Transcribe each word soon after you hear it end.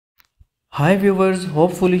Hi viewers,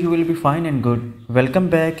 hopefully you will be fine and good. Welcome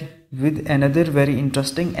back with another very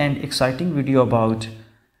interesting and exciting video about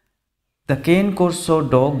the Cane Corso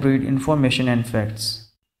dog breed information and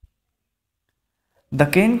facts. The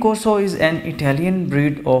Cane Corso is an Italian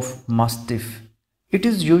breed of Mastiff. It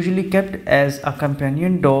is usually kept as a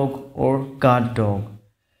companion dog or guard dog.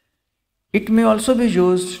 It may also be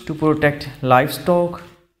used to protect livestock.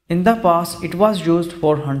 In the past, it was used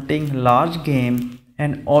for hunting large game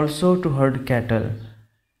and also to herd cattle.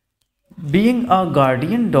 Being a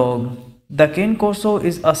guardian dog, the Cane Corso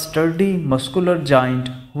is a sturdy, muscular giant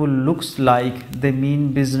who looks like they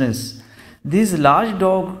mean business. These large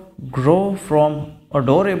dogs grow from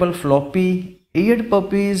adorable floppy-eared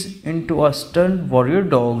puppies into a stern warrior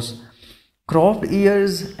dogs. Cropped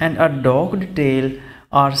ears and a dogged tail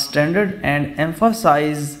are standard and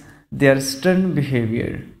emphasize their stern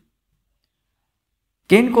behavior.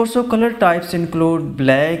 Cane Corso color types include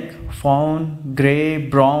black, fawn, grey,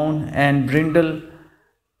 brown, and brindle.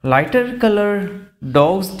 Lighter color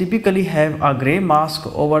dogs typically have a grey mask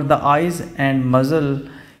over the eyes and muzzle.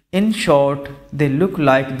 In short, they look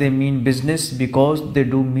like they mean business because they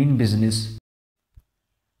do mean business.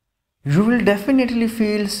 You will definitely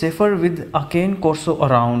feel safer with a Cane Corso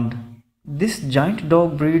around. This giant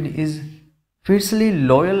dog breed is fiercely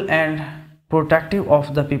loyal and protective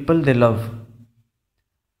of the people they love.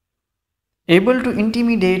 Able to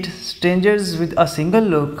intimidate strangers with a single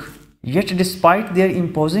look, yet despite their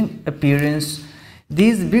imposing appearance,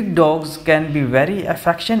 these big dogs can be very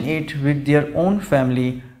affectionate with their own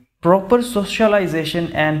family. Proper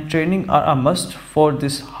socialization and training are a must for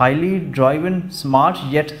this highly driven, smart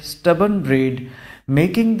yet stubborn breed,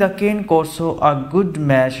 making the Cane Corso a good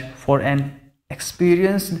match for an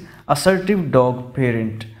experienced, assertive dog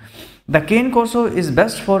parent. The Cane Corso is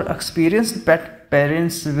best for experienced pet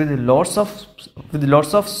parents with lots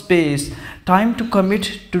of space, time to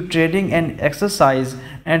commit to training and exercise,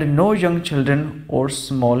 and no young children or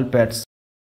small pets.